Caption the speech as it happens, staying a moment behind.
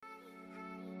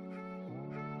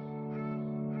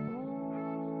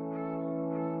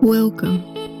Welcome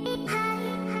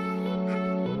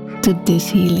to this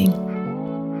healing.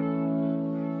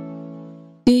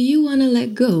 Do you want to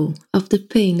let go of the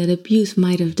pain that abuse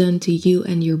might have done to you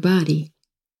and your body?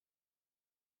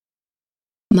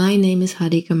 My name is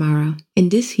Hadi Kamara. In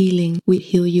this healing, we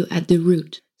heal you at the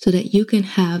root so that you can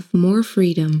have more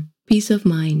freedom, peace of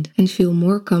mind, and feel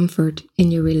more comfort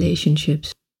in your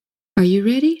relationships. Are you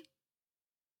ready?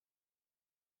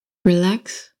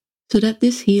 Relax so that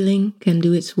this healing can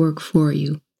do its work for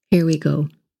you. Here we go.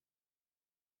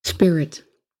 Spirit,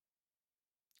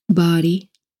 body,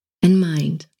 and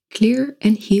mind. Clear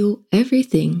and heal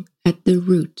everything at the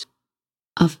root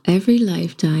of every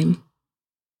lifetime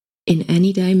in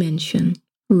any dimension,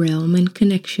 realm, and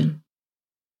connection.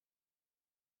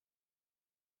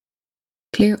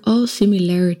 Clear all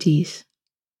similarities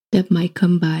that might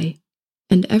come by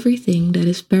and everything that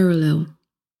is parallel.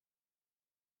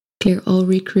 Clear all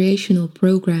recreational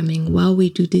programming while we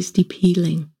do this deep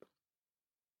healing.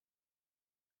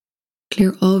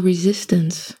 Clear all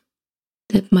resistance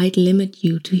that might limit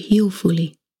you to heal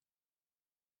fully.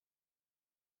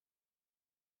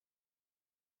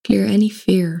 Clear any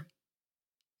fear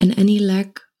and any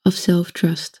lack of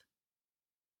self-trust.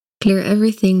 Clear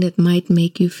everything that might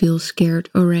make you feel scared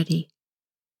already.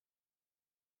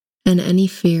 And any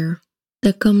fear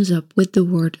that comes up with the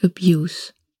word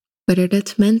abuse, whether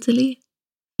that's mentally,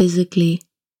 physically,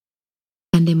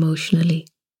 and emotionally.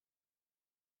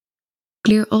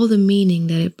 Clear all the meaning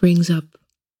that it brings up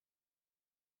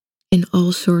in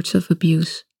all sorts of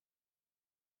abuse.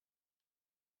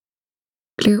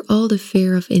 Clear all the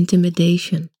fear of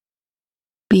intimidation,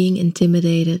 being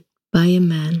intimidated by a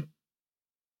man,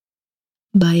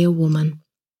 by a woman,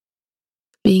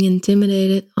 being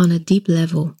intimidated on a deep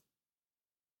level.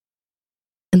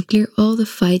 And clear all the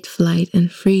fight, flight, and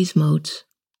freeze modes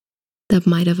that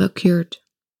might have occurred.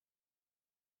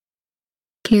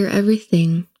 Clear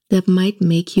everything that might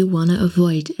make you want to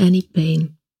avoid any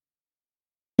pain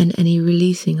and any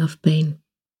releasing of pain.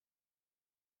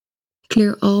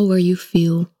 Clear all where you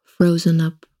feel frozen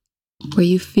up, where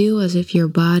you feel as if your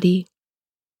body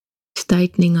is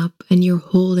tightening up and you're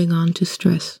holding on to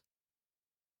stress.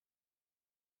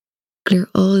 Clear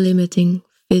all limiting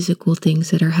physical things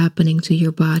that are happening to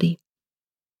your body.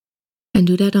 And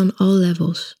do that on all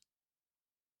levels.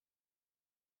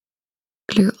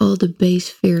 Clear all the base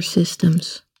fear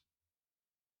systems.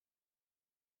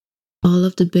 All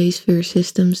of the base fear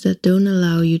systems that don't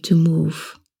allow you to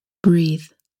move, breathe.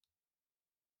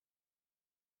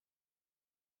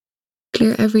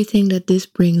 Clear everything that this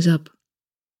brings up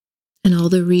and all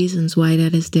the reasons why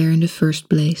that is there in the first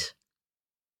place.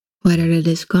 Whether that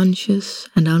is conscious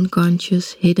and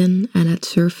unconscious, hidden and at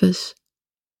surface.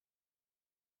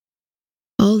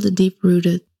 All the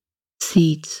deep-rooted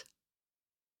seeds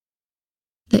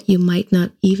that you might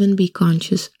not even be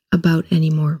conscious about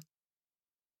anymore.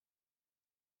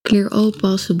 Clear all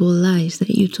possible lies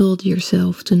that you told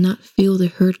yourself to not feel the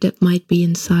hurt that might be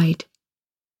inside.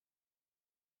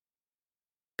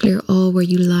 Clear all where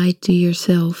you lied to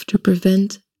yourself to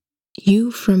prevent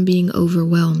you from being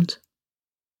overwhelmed.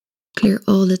 Clear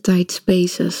all the tight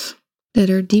spaces that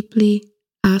are deeply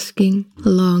asking,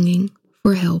 longing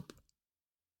for help.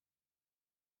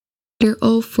 Clear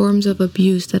all forms of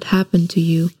abuse that happened to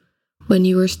you when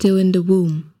you were still in the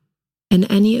womb and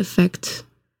any effects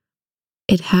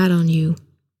it had on you.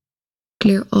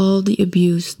 Clear all the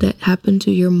abuse that happened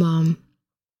to your mom.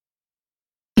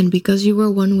 And because you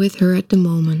were one with her at the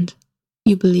moment,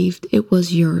 you believed it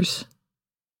was yours.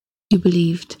 You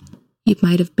believed it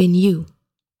might have been you.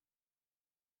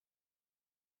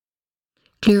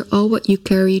 Clear all what you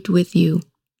carried with you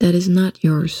that is not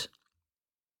yours.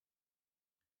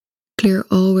 Clear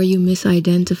all where you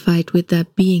misidentified with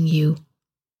that being you,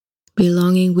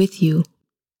 belonging with you,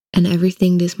 and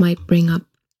everything this might bring up.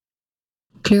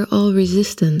 Clear all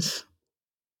resistance.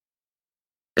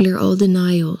 Clear all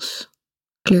denials.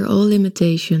 Clear all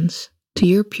limitations to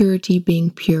your purity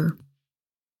being pure.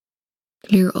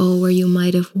 Clear all where you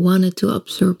might have wanted to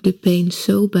absorb the pain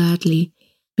so badly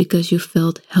because you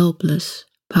felt helpless,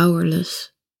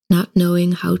 powerless, not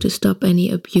knowing how to stop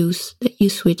any abuse that you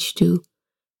switched to.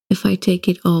 If I take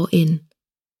it all in,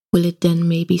 will it then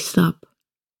maybe stop?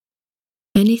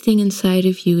 Anything inside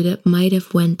of you that might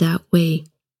have went that way,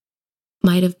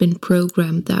 might have been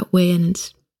programmed that way, and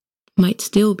it might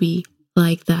still be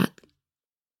like that.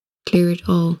 Clear it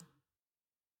all.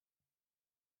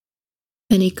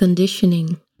 Any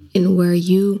conditioning in where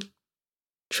you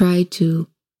try to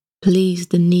please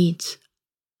the needs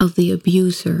of the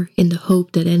abuser in the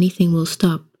hope that anything will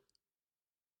stop.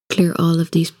 Clear all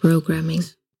of these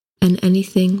programmings and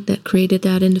anything that created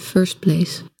that in the first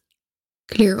place.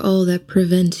 Clear all that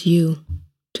prevents you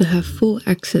to have full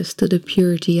access to the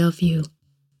purity of you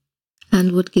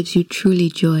and what gives you truly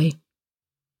joy.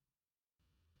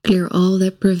 Clear all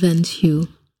that prevents you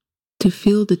to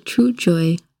feel the true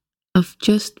joy of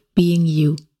just being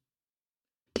you.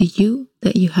 The you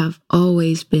that you have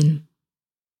always been.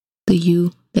 The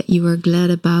you that you are glad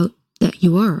about that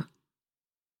you are.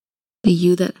 The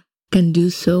you that can do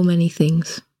so many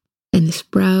things and is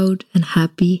proud and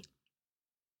happy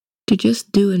to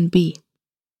just do and be,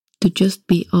 to just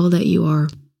be all that you are.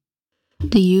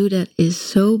 The you that is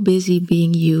so busy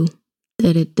being you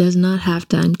that it does not have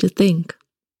time to think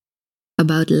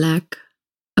about lack,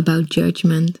 about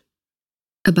judgment,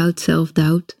 about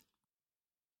self-doubt.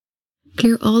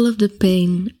 Clear all of the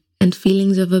pain and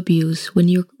feelings of abuse when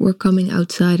you were coming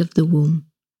outside of the womb.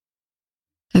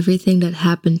 Everything that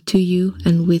happened to you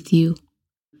and with you,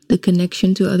 the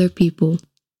connection to other people,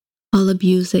 all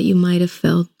abuse that you might have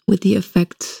felt with the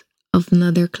effects of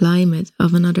another climate,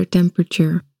 of another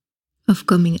temperature, of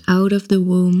coming out of the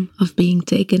womb, of being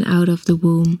taken out of the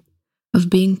womb, of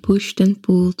being pushed and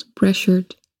pulled,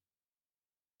 pressured.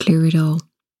 Clear it all.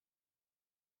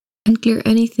 And clear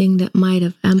anything that might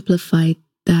have amplified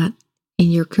that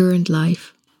in your current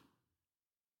life.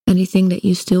 Anything that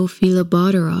you still feel a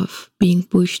bother of, being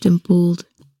pushed and pulled.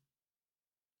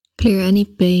 Clear any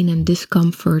pain and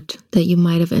discomfort that you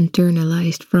might have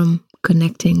internalized from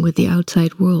connecting with the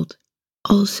outside world.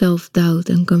 All self-doubt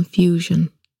and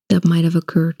confusion that might have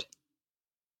occurred.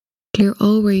 Clear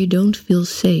all where you don't feel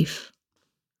safe,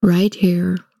 right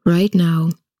here, right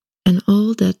now, and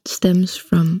all that stems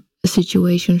from a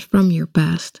situation from your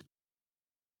past.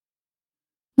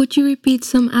 Would you repeat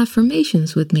some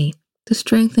affirmations with me to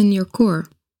strengthen your core?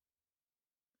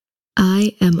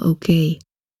 I am okay.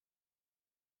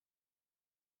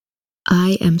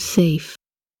 I am safe.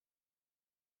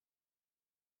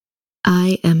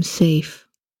 I am safe.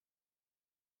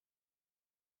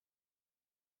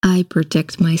 I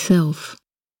protect myself.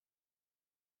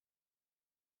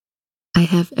 I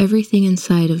have everything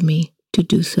inside of me to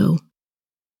do so.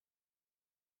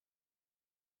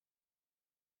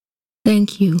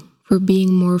 Thank you for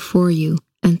being more for you,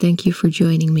 and thank you for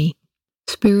joining me.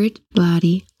 Spirit,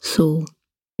 body, soul.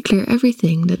 Clear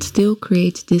everything that still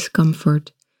creates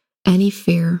discomfort, any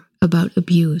fear about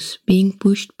abuse, being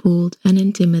pushed, pulled, and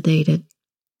intimidated,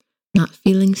 not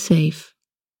feeling safe.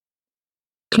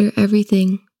 Clear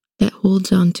everything that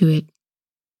holds on to it.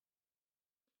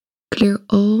 Clear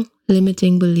all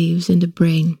limiting beliefs in the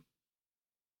brain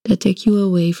that take you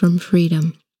away from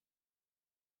freedom.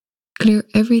 Clear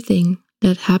everything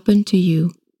that happened to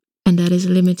you and that is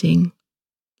limiting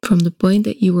from the point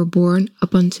that you were born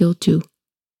up until 2.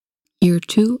 Year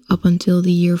 2 up until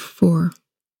the year 4.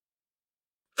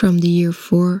 From the year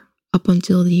 4 up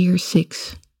until the year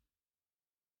 6.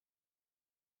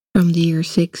 From the year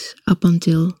 6 up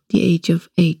until the age of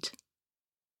 8.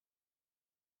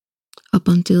 Up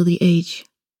until the age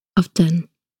of 10.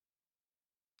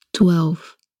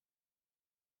 12.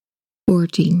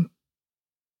 14.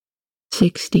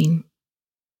 16.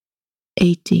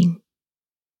 18.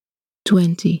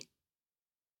 20.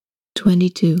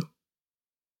 22.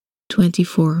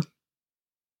 24.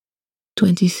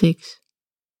 26.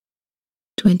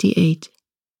 28.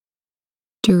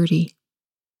 30.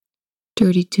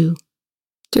 32.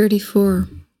 34.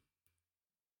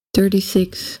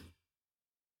 36.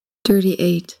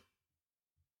 38.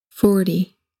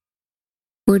 40.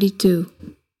 42.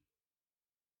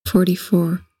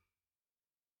 44.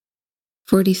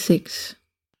 46.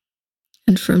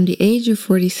 And from the age of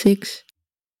 46,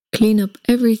 clean up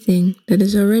everything that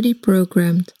is already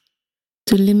programmed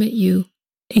to limit you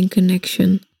in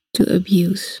connection to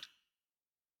abuse.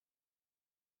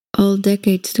 All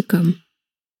decades to come,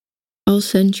 all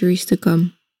centuries to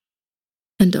come,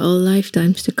 and all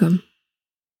lifetimes to come.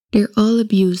 Clear all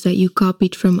abuse that you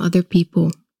copied from other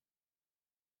people,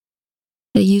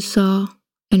 that you saw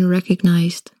and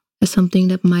recognized as something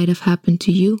that might have happened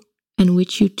to you and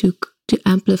which you took to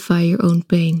amplify your own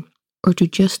pain or to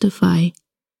justify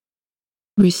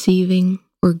receiving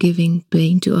or giving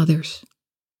pain to others.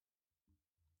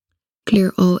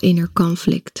 Clear all inner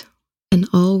conflict and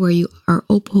all where you are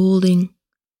upholding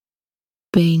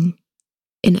pain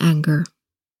in anger.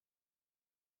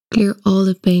 Clear all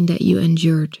the pain that you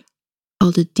endured,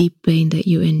 all the deep pain that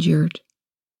you endured.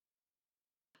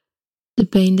 The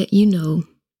pain that you know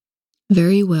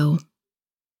very well.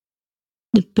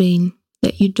 The pain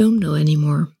that you don't know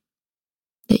anymore,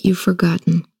 that you've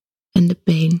forgotten, and the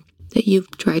pain that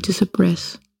you've tried to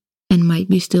suppress and might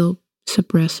be still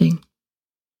suppressing.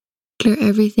 Clear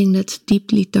everything that's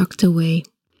deeply tucked away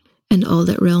and all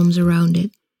that realms around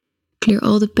it. Clear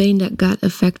all the pain that got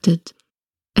affected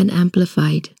and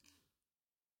amplified.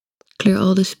 Clear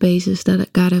all the spaces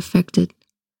that got affected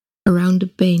around the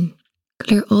pain.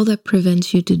 Clear all that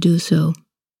prevents you to do so.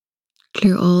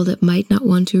 Clear all that might not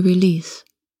want to release.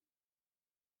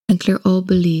 And clear all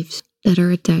beliefs that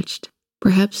are attached.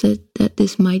 Perhaps that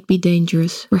this might be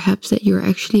dangerous. Perhaps that you're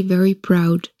actually very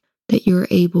proud that you're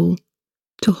able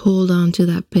to hold on to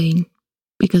that pain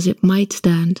because it might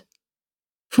stand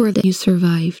for that you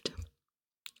survived.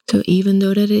 So even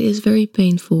though that it is very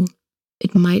painful,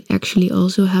 it might actually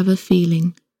also have a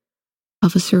feeling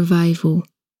of a survival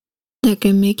that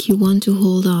can make you want to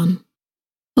hold on.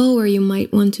 Or you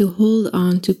might want to hold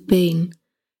on to pain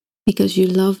because you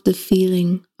love the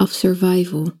feeling of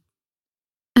survival.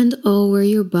 And where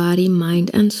your body, mind,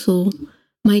 and soul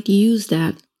might use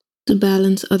that to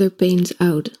balance other pains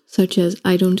out, such as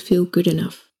I don't feel good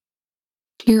enough.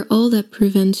 Clear all that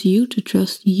prevents you to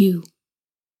trust you,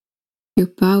 your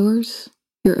powers,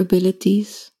 your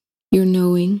abilities, your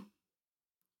knowing,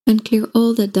 and clear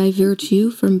all that diverts you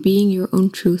from being your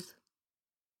own truth.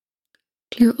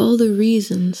 Clear all the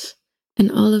reasons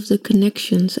and all of the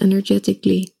connections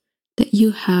energetically that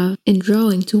you have in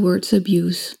drawing towards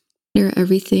abuse. Clear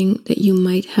everything that you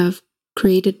might have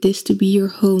created this to be your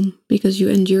home because you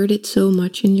endured it so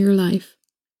much in your life,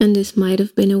 and this might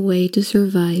have been a way to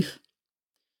survive.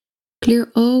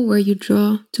 Clear all where you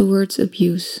draw towards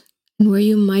abuse and where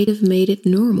you might have made it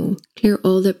normal. Clear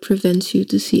all that prevents you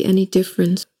to see any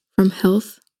difference from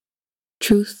health,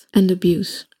 truth, and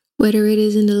abuse. Whether it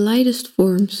is in the lightest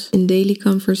forms in daily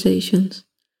conversations,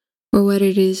 or whether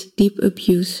it is deep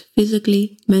abuse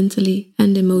physically, mentally,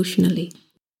 and emotionally.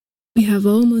 We have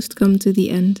almost come to the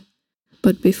end,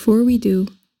 but before we do,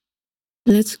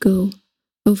 let's go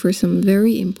over some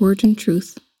very important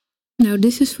truth. Now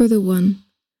this is for the one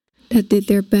that did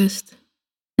their best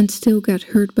and still got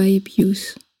hurt by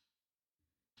abuse.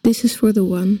 This is for the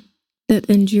one that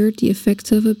endured the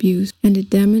effects of abuse and it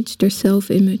damaged their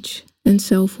self-image and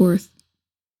self-worth.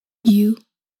 You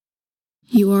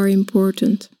are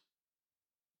important.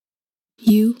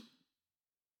 You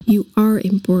are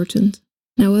important.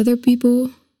 Now other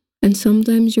people, and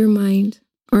sometimes your mind,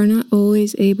 are not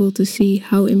always able to see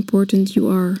how important you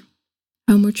are,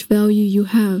 how much value you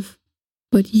have,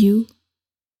 but you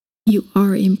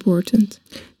are important.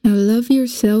 Now love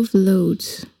yourself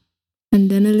loads,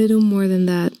 and then a little more than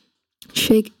that.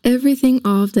 Shake everything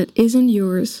off that isn't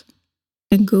yours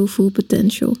and go full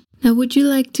potential. Now would you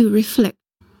like to reflect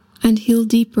and heal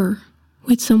deeper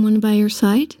with someone by your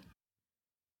side?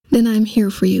 Then I'm here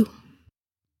for you.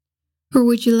 Or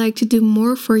would you like to do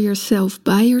more for yourself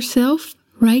by yourself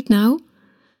right now?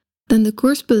 Then the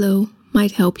course below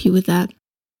might help you with that.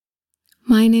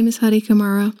 My name is Hari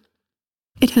Kamara.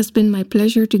 It has been my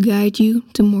pleasure to guide you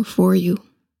to more for you.